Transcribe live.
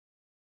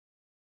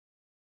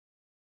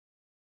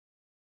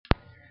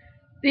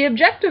The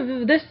objective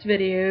of this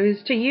video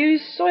is to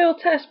use soil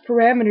test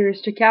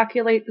parameters to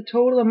calculate the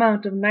total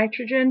amount of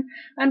nitrogen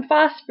and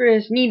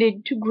phosphorus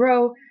needed to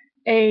grow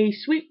a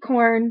sweet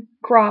corn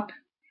crop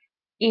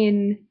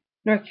in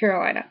North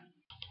Carolina.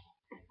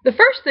 The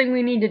first thing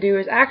we need to do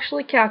is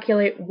actually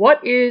calculate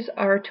what is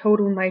our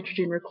total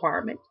nitrogen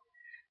requirement.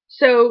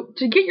 So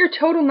to get your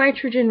total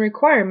nitrogen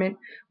requirement,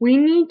 we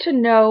need to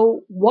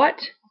know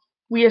what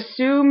we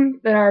assume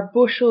that our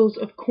bushels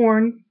of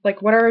corn,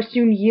 like what our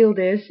assumed yield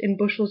is in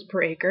bushels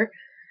per acre.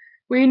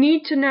 We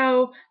need to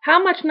know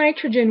how much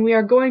nitrogen we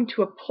are going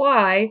to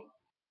apply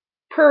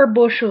per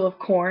bushel of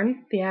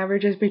corn. The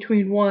average is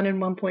between 1 and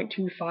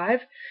 1.25.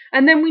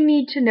 And then we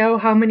need to know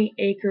how many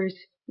acres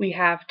we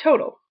have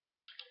total.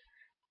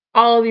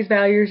 All of these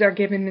values are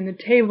given in the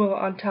table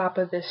on top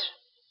of this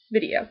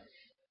video.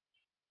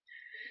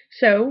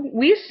 So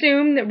we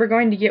assume that we're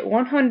going to get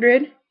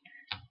 100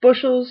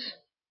 bushels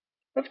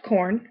of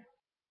corn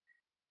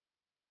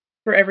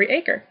for every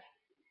acre.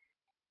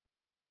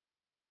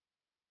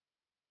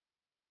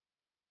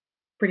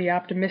 Pretty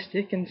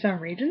optimistic in some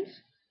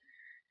regions.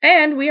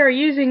 And we are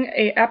using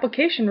an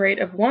application rate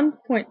of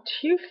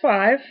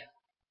 1.25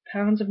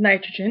 pounds of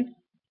nitrogen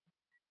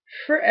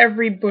for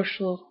every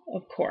bushel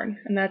of corn,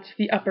 and that's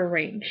the upper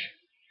range.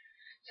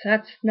 So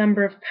that's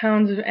number of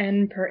pounds of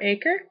N per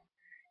acre,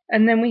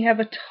 and then we have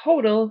a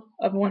total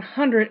of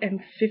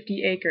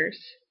 150 acres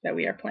that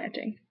we are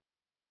planting.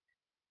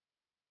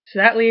 So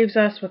that leaves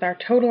us with our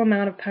total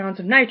amount of pounds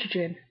of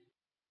nitrogen,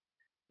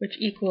 which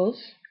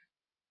equals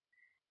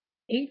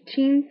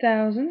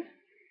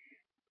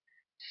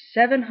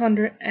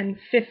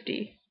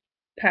 18,750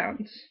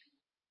 pounds.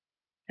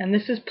 And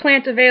this is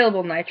plant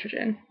available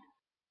nitrogen,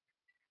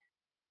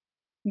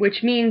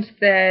 which means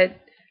that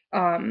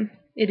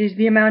it is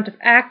the amount of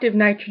active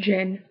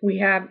nitrogen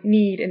we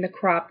need in the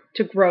crop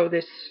to grow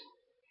this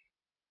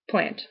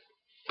plant.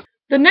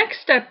 The next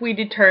step we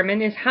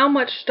determine is how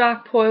much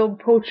stockpiled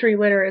poultry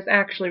litter is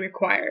actually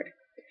required.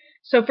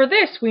 So for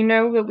this, we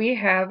know that we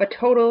have a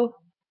total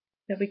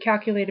that we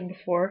calculated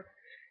before,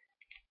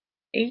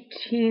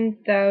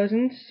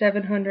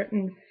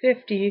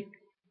 18,750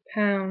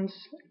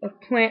 pounds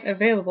of plant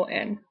available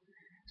N.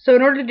 So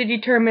in order to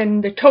determine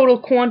the total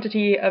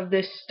quantity of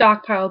this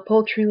stockpiled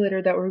poultry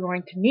litter that we're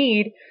going to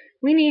need,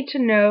 we need to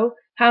know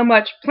how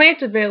much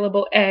plant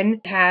available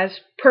N has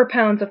per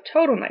pounds of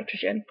total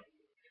nitrogen.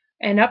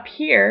 And up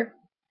here,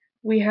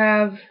 we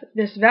have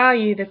this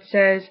value that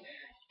says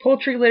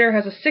poultry litter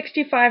has a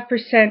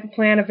 65%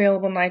 plant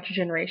available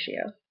nitrogen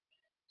ratio.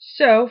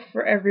 So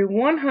for every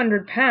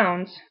 100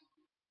 pounds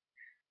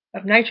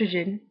of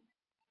nitrogen,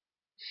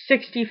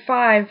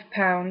 65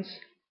 pounds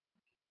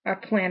are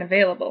plant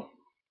available.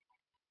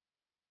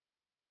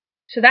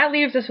 So that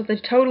leaves us with the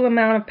total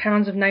amount of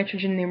pounds of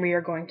nitrogen that we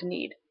are going to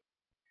need.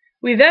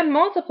 We then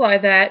multiply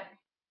that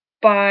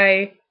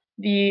by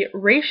the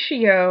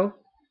ratio,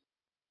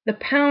 the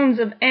pounds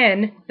of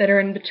N that are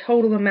in the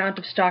total amount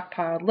of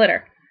stockpiled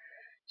litter.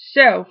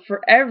 So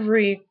for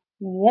every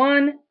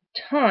 1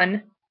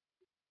 ton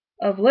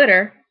of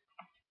litter,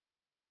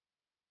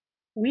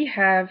 we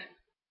have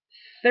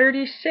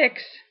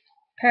 36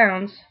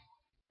 pounds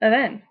of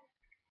N.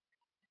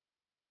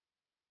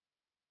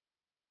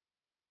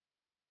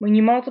 When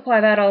you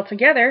multiply that all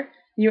together,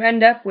 you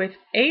end up with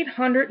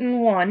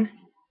 801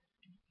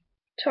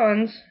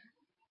 tons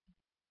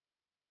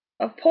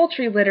of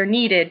poultry litter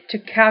needed to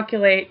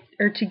calculate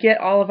or to get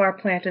all of our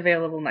plant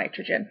available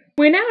nitrogen.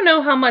 We now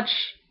know how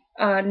much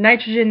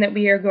nitrogen that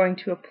we are going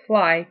to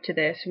apply to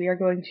this. We are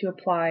going to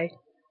apply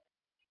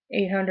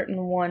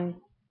 801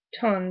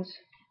 tons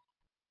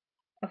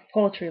of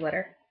poultry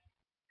litter.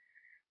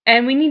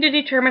 And we need to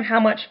determine how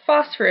much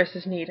phosphorus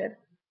is needed.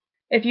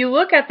 If you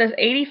look at this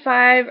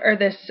 85 or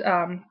this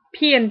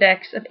P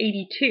index of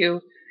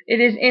 82, it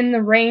is in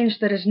the range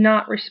that is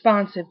not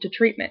responsive to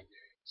treatment.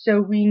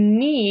 So we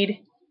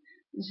need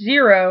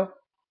 0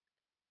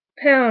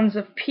 pounds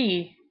of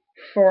P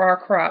for our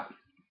crop.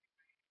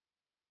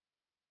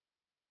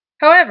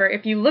 However,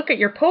 if you look at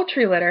your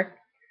poultry litter,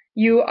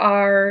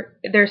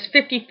 there's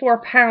 54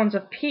 pounds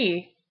of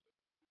P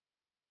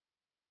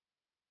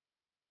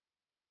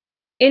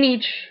in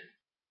each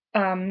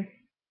ton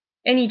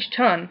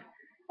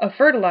of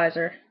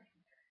fertilizer.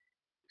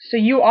 So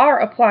you are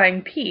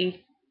applying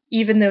P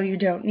even though you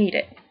don't need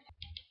it.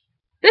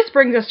 This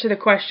brings us to the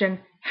question,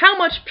 how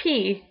much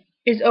P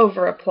is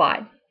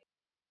over-applied?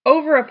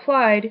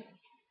 Over-applied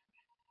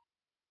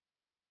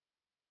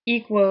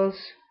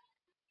equals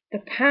the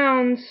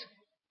pounds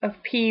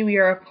of P we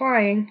are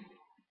applying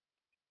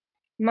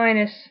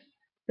minus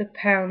the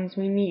pounds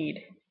we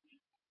need.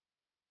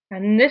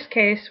 And in this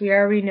case, we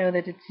already know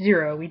that it's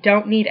 0. We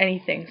don't need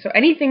anything. So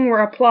anything we're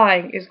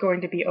applying is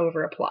going to be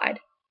over-applied.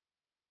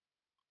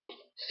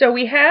 So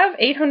we have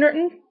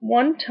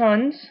 801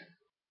 tons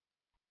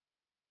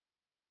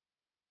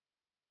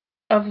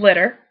of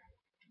litter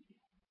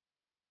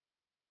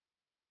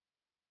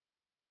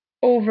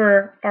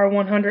over our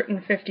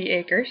 150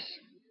 acres.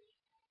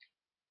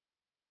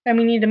 And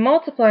we need to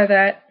multiply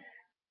that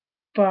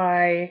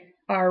by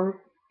our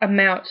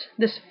amount.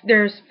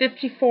 There's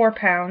 54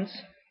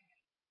 pounds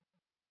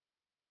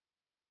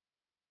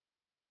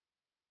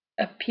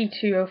of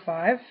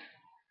P2O5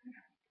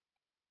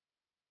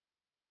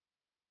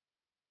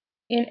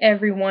 in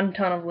every 1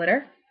 ton of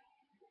litter.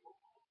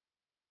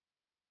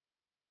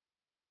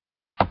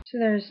 So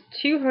there's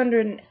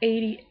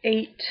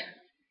 288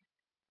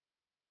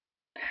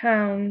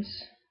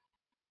 pounds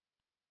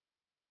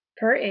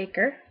per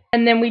acre.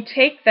 And then we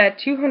take that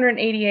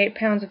 288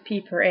 pounds of P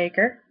per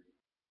acre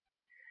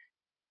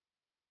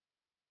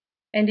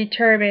and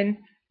determine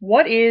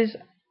what is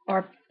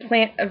our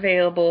plant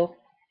available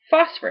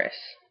phosphorus.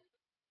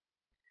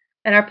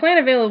 And our plant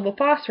available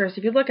phosphorus,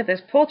 if you look at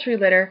this, poultry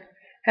litter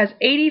has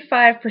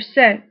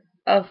 85%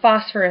 of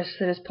phosphorus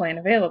that is plant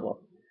available.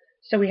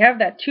 So we have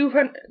that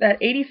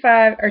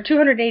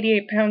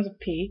 288 pounds of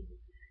P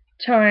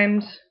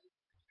times,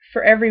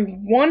 for every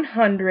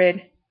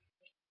 100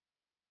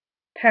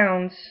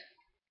 pounds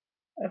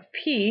of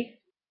P,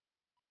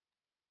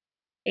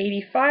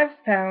 85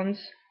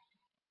 pounds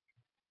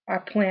are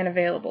plant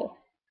available.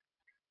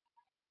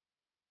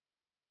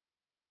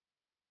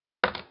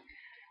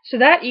 So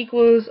that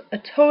equals a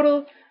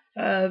total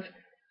of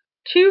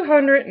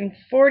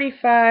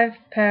 245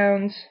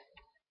 pounds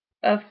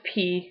of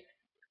P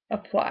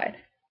applied.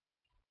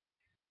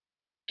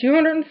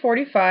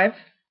 245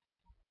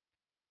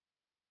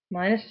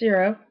 minus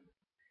 0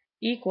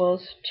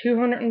 equals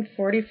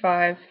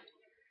 245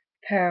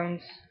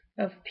 pounds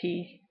of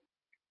P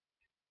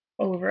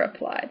over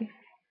applied.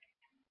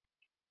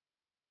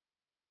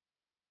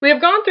 We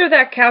have gone through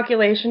that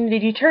calculation to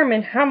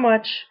determine how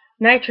much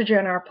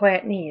nitrogen our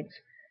plant needs.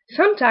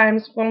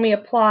 Sometimes when we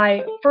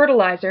apply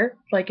fertilizer,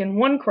 like in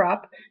one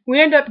crop, we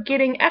end up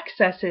getting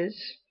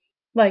excesses.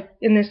 Like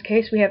in this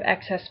case, we have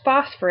excess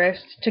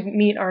phosphorus to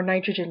meet our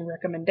nitrogen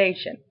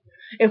recommendation.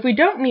 If we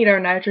don't meet our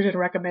nitrogen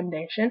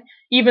recommendation,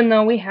 even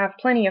though we have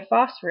plenty of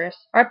phosphorus,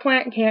 our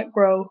plant can't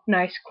grow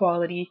nice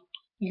quality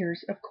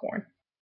ears of corn.